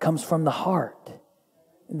 Comes from the heart.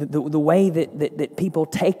 The way that people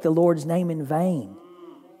take the Lord's name in vain.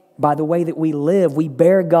 By the way that we live, we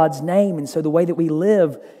bear God's name, and so the way that we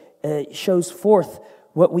live shows forth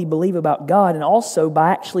what we believe about God, and also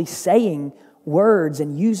by actually saying words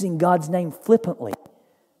and using God's name flippantly.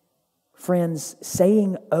 Friends,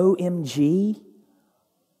 saying OMG,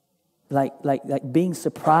 like being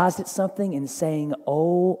surprised at something and saying,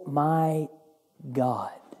 oh my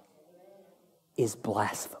God, is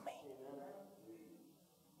blasphemy.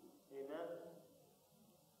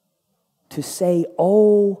 To say,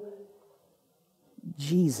 oh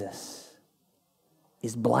Jesus,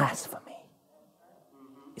 is blasphemy.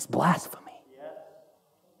 It's blasphemy.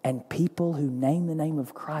 And people who name the name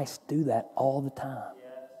of Christ do that all the time.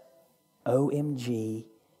 OMG,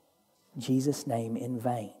 Jesus' name in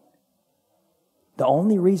vain. The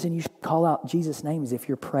only reason you should call out Jesus' name is if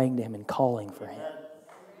you're praying to Him and calling for Him.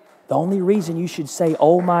 The only reason you should say,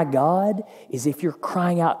 oh my God, is if you're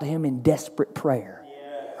crying out to Him in desperate prayer.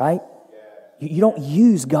 Right? You don't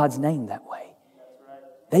use God's name that way.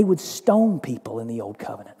 They would stone people in the old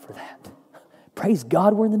covenant for that. Praise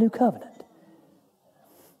God, we're in the new covenant.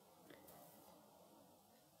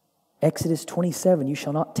 Exodus 27, you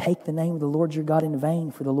shall not take the name of the Lord your God in vain,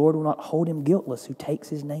 for the Lord will not hold him guiltless who takes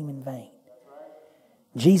His name in vain.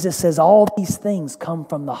 Jesus says all these things come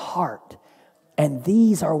from the heart, and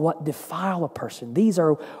these are what defile a person. These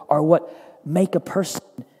are what make a person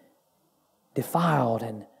defiled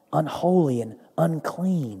and unholy and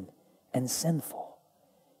unclean and sinful.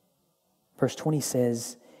 Verse 20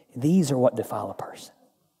 says, these are what defile a person.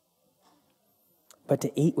 But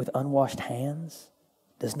to eat with unwashed hands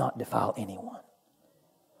does not defile anyone.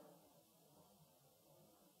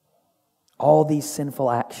 All these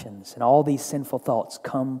sinful actions and all these sinful thoughts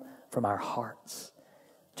come from our hearts.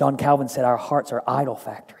 John Calvin said our hearts are idol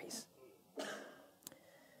factories.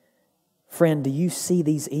 Friend, do you see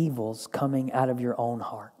these evils coming out of your own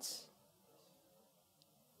hearts?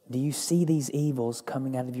 Do you see these evils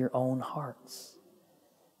coming out of your own hearts?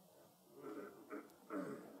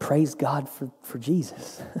 Praise God for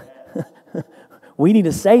Jesus. We need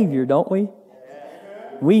a Savior, don't we?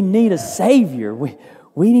 We need a Savior. We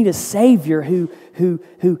need a Savior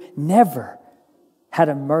who never had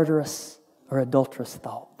a murderous or adulterous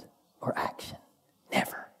thought or action.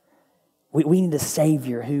 Never. We need a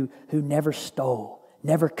Savior who never stole,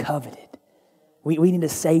 never coveted. We need a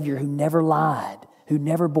Savior who never lied, who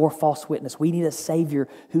never bore false witness. We need a Savior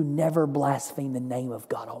who never blasphemed the name of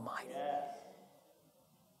God Almighty.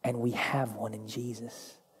 And we have one in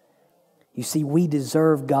Jesus. You see, we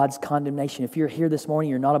deserve God's condemnation. If you're here this morning,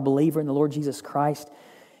 you're not a believer in the Lord Jesus Christ,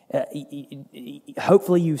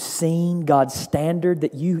 hopefully you've seen God's standard,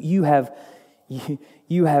 that you have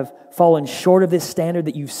fallen short of this standard,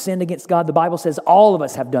 that you've sinned against God. The Bible says all of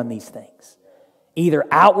us have done these things. Either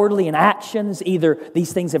outwardly in actions, either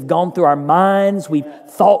these things have gone through our minds, we've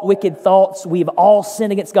thought wicked thoughts, we've all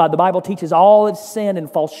sinned against God. The Bible teaches all have sinned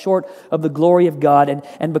and fall short of the glory of God.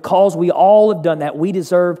 And because we all have done that, we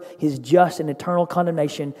deserve His just and eternal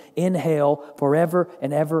condemnation in hell forever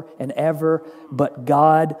and ever and ever. But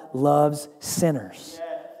God loves sinners.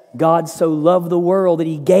 God so loved the world that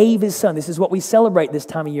He gave His Son. This is what we celebrate this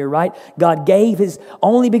time of year, right? God gave His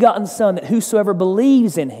only begotten Son, that whosoever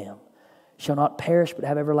believes in Him shall not perish but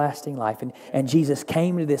have everlasting life. And Jesus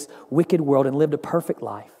came into this wicked world and lived a perfect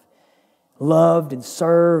life. Loved and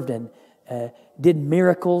served and did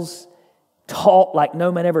miracles. Taught like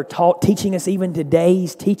no man ever taught. Teaching us even today.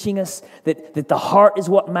 He's teaching us that the heart is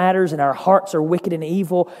what matters, and our hearts are wicked and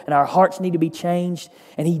evil, and our hearts need to be changed.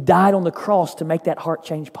 And He died on the cross to make that heart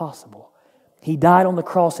change possible. He died on the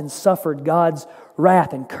cross and suffered God's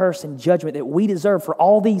wrath and curse and judgment that we deserve for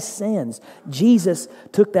all these sins. Jesus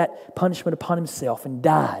took that punishment upon Himself and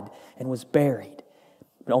died and was buried.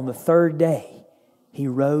 But on the third day, He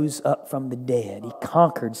rose up from the dead. He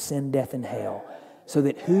conquered sin, death, and hell, so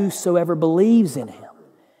that whosoever believes in Him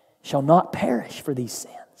shall not perish for these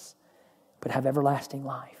sins, but have everlasting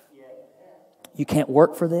life. You can't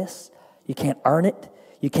work for this. You can't earn it.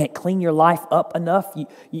 You can't clean your life up enough.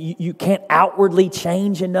 You can't outwardly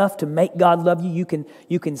change enough to make God love you.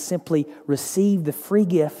 You can simply receive the free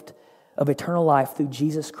gift of eternal life through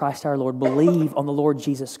Jesus Christ our Lord. Believe on the Lord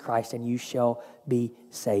Jesus Christ and you shall be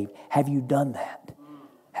saved. Have you done that?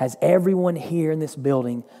 Has everyone here in this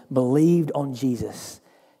building believed on Jesus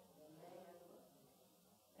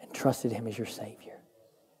and trusted Him as your Savior?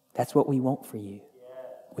 That's what we want for you.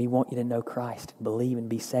 We want you to know Christ, believe and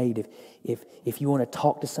be saved. If you want to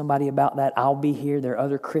talk to somebody about that, I'll be here. There are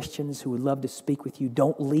other Christians who would love to speak with you.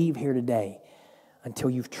 Don't leave here today until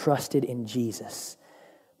you've trusted in Jesus.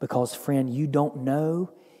 Because, friend, you don't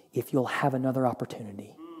know if you'll have another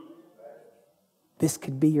opportunity. This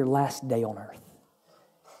could be your last day on earth.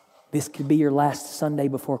 This could be your last Sunday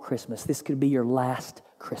before Christmas. This could be your last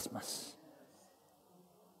Christmas.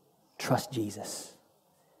 Trust Jesus.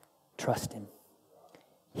 Trust Him.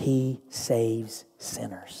 He saves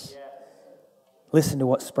sinners. Listen to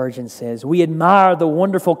what Spurgeon says. We admire the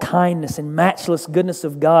wonderful kindness and matchless goodness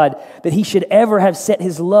of God, that He should ever have set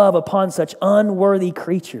His love upon such unworthy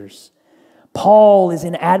creatures. Paul is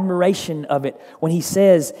in admiration of it when he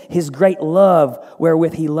says His great love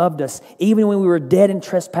wherewith He loved us, even when we were dead in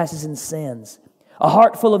trespasses and sins. A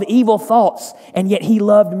heart full of evil thoughts, and yet He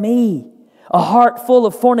loved me. A heart full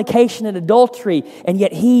of fornication and adultery, and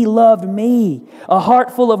yet He loved me. A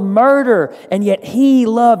heart full of murder, and yet He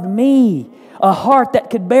loved me. A heart that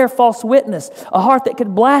could bear false witness. A heart that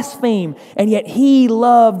could blaspheme, and yet He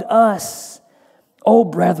loved us. Oh,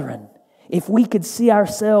 brethren, if we could see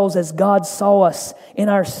ourselves as God saw us in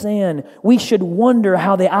our sin, we should wonder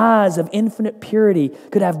how the eyes of infinite purity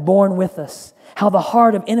could have borne with us. How the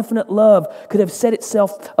heart of infinite love could have set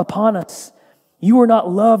itself upon us. You were not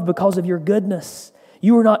loved because of your goodness.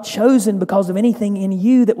 You were not chosen because of anything in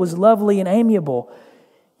you that was lovely and amiable.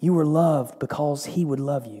 You were loved because He would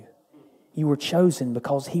love you. You were chosen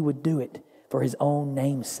because He would do it for His own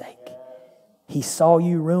name's sake. He saw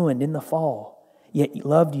you ruined in the fall, yet He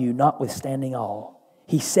loved you notwithstanding all.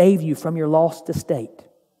 He saved you from your lost estate.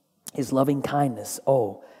 His loving kindness,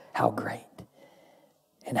 oh, how great.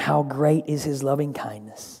 And how great is His loving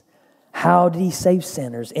kindness. How did He save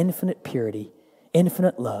sinners? Infinite purity,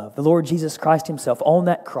 infinite love. The Lord Jesus Christ Himself on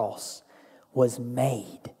that cross was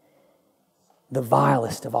made the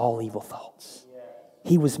vilest of all evil thoughts.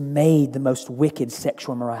 He was made the most wicked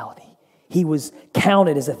sexual immorality. He was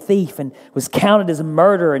counted as a thief and was counted as a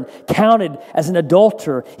murderer and counted as an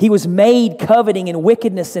adulterer. He was made coveting and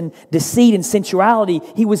wickedness and deceit and sensuality.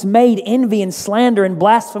 He was made envy and slander and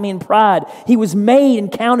blasphemy and pride. He was made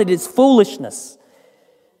and counted as foolishness.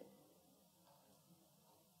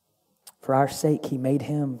 For our sake, He made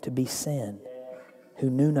Him to be sin, who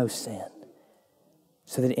knew no sin,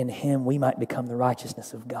 so that in Him we might become the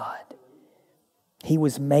righteousness of God. He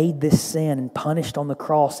was made this sin and punished on the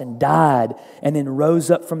cross and died and then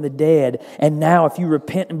rose up from the dead. And now if you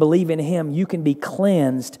repent and believe in Him, you can be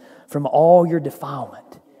cleansed from all your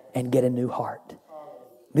defilement and get a new heart.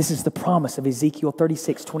 This is the promise of Ezekiel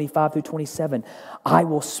 36, 25 through 27. I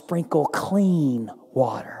will sprinkle clean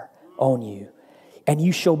water on you, and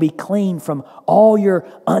you shall be clean from all your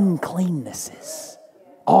uncleannesses.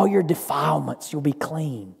 all your defilements you'll be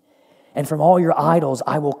clean. And from all your idols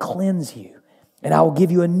I will cleanse you. And I will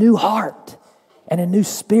give you a new heart. And a new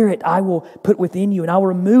spirit I will put within you. And I will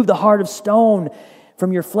remove the heart of stone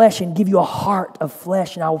from your flesh and give you a heart of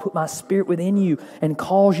flesh. And I will put my spirit within you and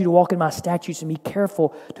cause you to walk in my statutes and be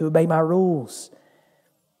careful to obey my rules.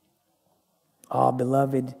 Ah,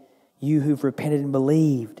 beloved, you who've repented and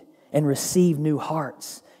believed and received new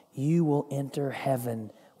hearts, you will enter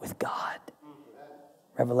heaven with God.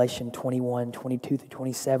 Revelation 21, 22 through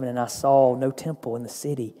 27, and I saw no temple in the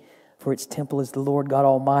city, for its temple is the Lord God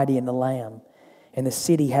Almighty and the Lamb. And the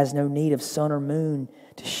city has no need of sun or moon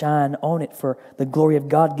to shine on it, for the glory of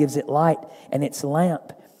God gives it light, and its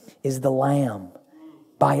lamp is the Lamb.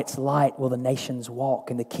 By its light will the nations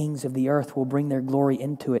walk, and the kings of the earth will bring their glory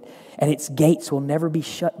into it. And its gates will never be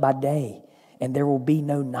shut by day, and there will be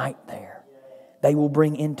no night there. They will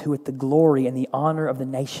bring into it the glory and the honor of the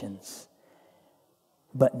nations.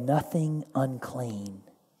 But nothing unclean,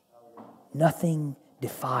 nothing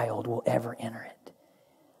defiled will ever enter it,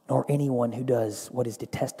 nor anyone who does what is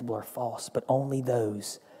detestable or false, but only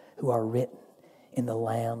those who are written in the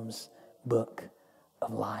Lamb's book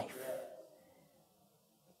of life.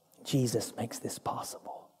 Jesus makes this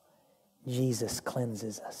possible. Jesus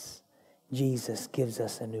cleanses us. Jesus gives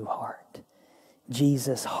us a new heart.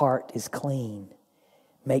 Jesus' heart is clean,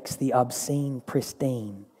 makes the obscene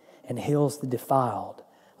pristine, and heals the defiled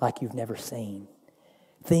like you've never seen.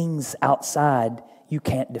 Things outside you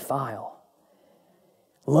can't defile.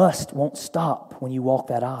 Lust won't stop when you walk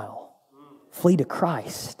that aisle. Flee to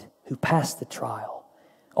Christ who passed the trial.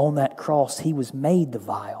 On that cross he was made the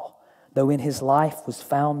vile. Though in his life was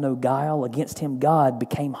found no guile, against him God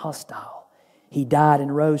became hostile. He died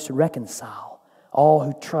and rose to reconcile all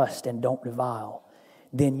who trust and don't revile.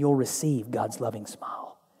 Then you'll receive God's loving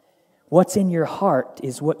smile. What's in your heart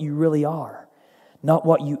is what you really are, not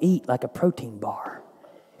what you eat like a protein bar.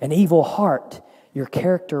 An evil heart your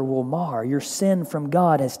character will mar. Your sin from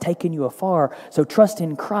God has taken you afar. So trust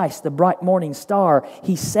in Christ, the bright morning star.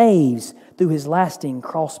 He saves through his lasting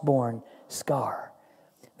cross-borne scar.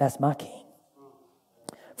 That's my King.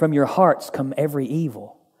 From your hearts come every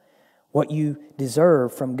evil. What you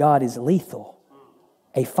deserve from God is lethal.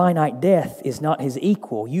 A finite death is not his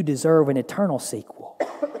equal. You deserve an eternal sequel.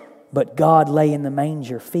 But God lay in the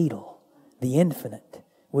manger fetal. The infinite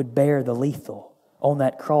would bear the lethal. On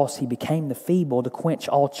that cross he became the feeble to quench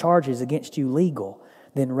all charges against you legal,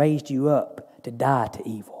 then raised you up to die to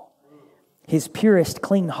evil. His purest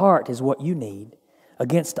clean heart is what you need.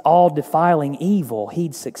 Against all defiling evil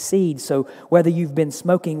he'd succeed. So whether you've been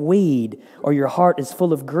smoking weed, or your heart is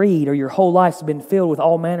full of greed, or your whole life's been filled with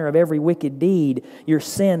all manner of every wicked deed, your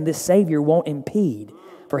sin this Savior won't impede,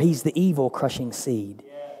 for he's the evil crushing seed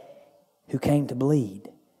who came to bleed,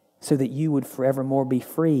 so that you would forevermore be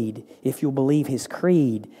freed. If you'll believe his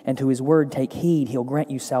creed and to his word take heed, he'll grant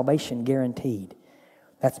you salvation guaranteed.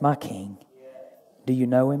 That's my King. Do you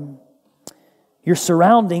know him? Your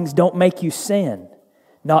surroundings don't make you sin.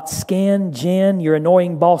 Not Skin, Jen, your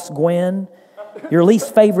annoying boss Gwen, your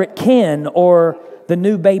least favorite Ken, or the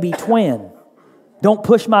new baby twin. Don't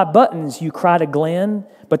push my buttons, you cry to Glenn,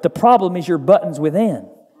 but the problem is your buttons within.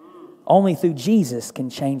 Only through Jesus can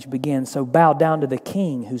change begin. So bow down to the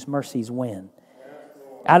King whose mercies win.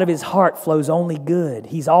 Out of his heart flows only good.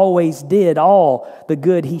 He's always did all the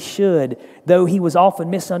good he should. Though he was often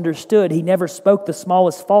misunderstood, he never spoke the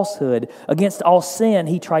smallest falsehood. Against all sin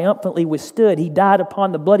he triumphantly withstood. He died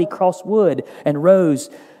upon the bloody cross wood and rose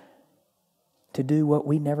to do what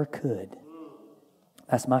we never could.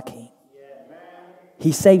 That's my King.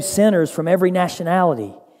 He saves sinners from every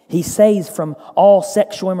nationality. He saves from all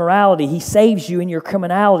sexual immorality. He saves you in your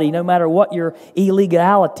criminality, no matter what your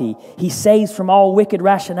illegality. He saves from all wicked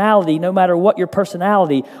rationality, no matter what your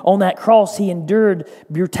personality. On that cross, he endured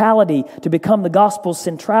brutality to become the gospel's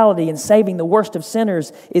centrality, and saving the worst of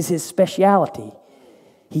sinners is his speciality.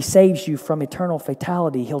 He saves you from eternal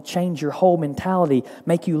fatality. He'll change your whole mentality,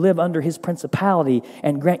 make you live under his principality,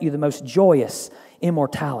 and grant you the most joyous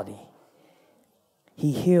immortality.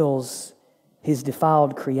 He heals his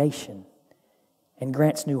defiled creation and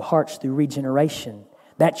grants new hearts through regeneration.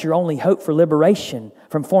 That's your only hope for liberation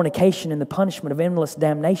from fornication and the punishment of endless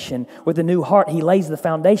damnation. With a new heart, he lays the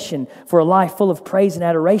foundation for a life full of praise and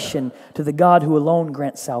adoration to the God who alone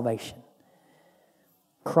grants salvation.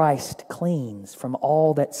 Christ cleans from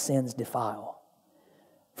all that sins defile.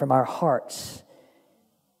 From our hearts,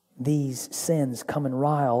 these sins come and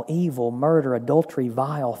rile: evil, murder, adultery,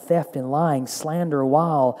 vile, theft and lying, slander,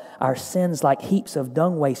 while our sins like heaps of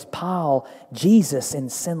dung-waste pile. Jesus in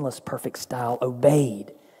sinless perfect style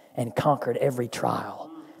obeyed and conquered every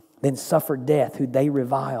trial. then suffered death, who they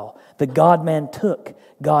revile. The God-man took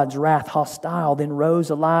God's wrath hostile, then rose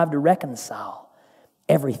alive to reconcile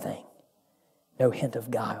everything. No hint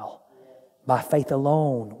of guile. By faith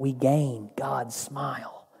alone we gain God's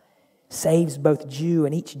smile. Saves both Jew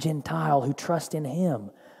and each Gentile who trust in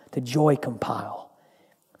Him to joy compile.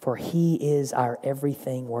 For He is our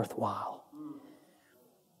everything worthwhile.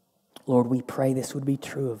 Lord, we pray this would be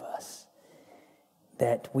true of us,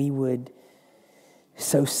 that we would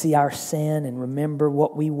so see our sin and remember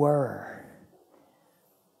what we were,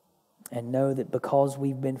 and know that because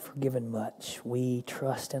we've been forgiven much, we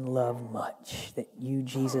trust and love much, that You,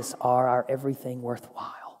 Jesus, are our everything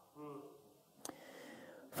worthwhile.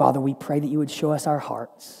 Father, we pray that You would show us our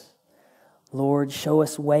hearts. Lord, show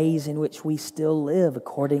us ways in which we still live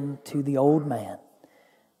according to the old man,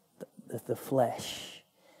 the flesh,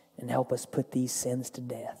 and help us put these sins to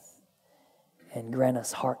death. And grant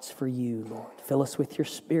us hearts for You, Lord. Fill us with Your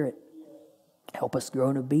Spirit. Help us grow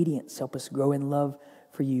in obedience. Help us grow in love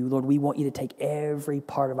for You. Lord, we want You to take every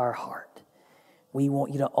part of our heart. We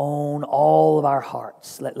want You to own all of our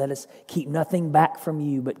hearts. Let us keep nothing back from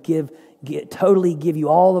You, but totally give You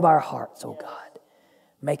all of our hearts, oh God.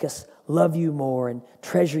 Make us love You more and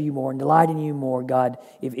treasure You more and delight in You more, God.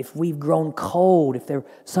 If we've grown cold, if there are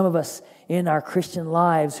some of us in our Christian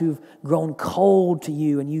lives who've grown cold to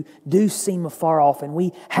You and You do seem afar off, and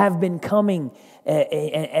we have been coming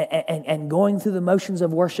and going through the motions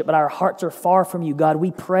of worship, but our hearts are far from You, God,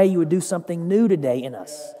 we pray You would do something new today in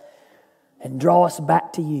us and draw us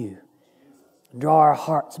back to You. Draw our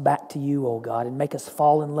hearts back to You, oh God, and make us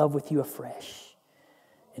fall in love with You afresh.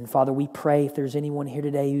 And Father, we pray if there's anyone here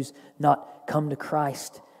today who's not come to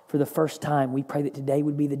Christ for the first time, we pray that today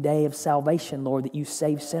would be the day of salvation, Lord, that You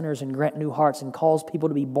save sinners and grant new hearts and cause people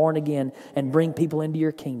to be born again and bring people into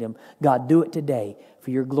Your kingdom. God, do it today.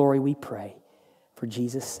 For Your glory we pray. For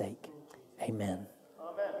Jesus' sake, amen.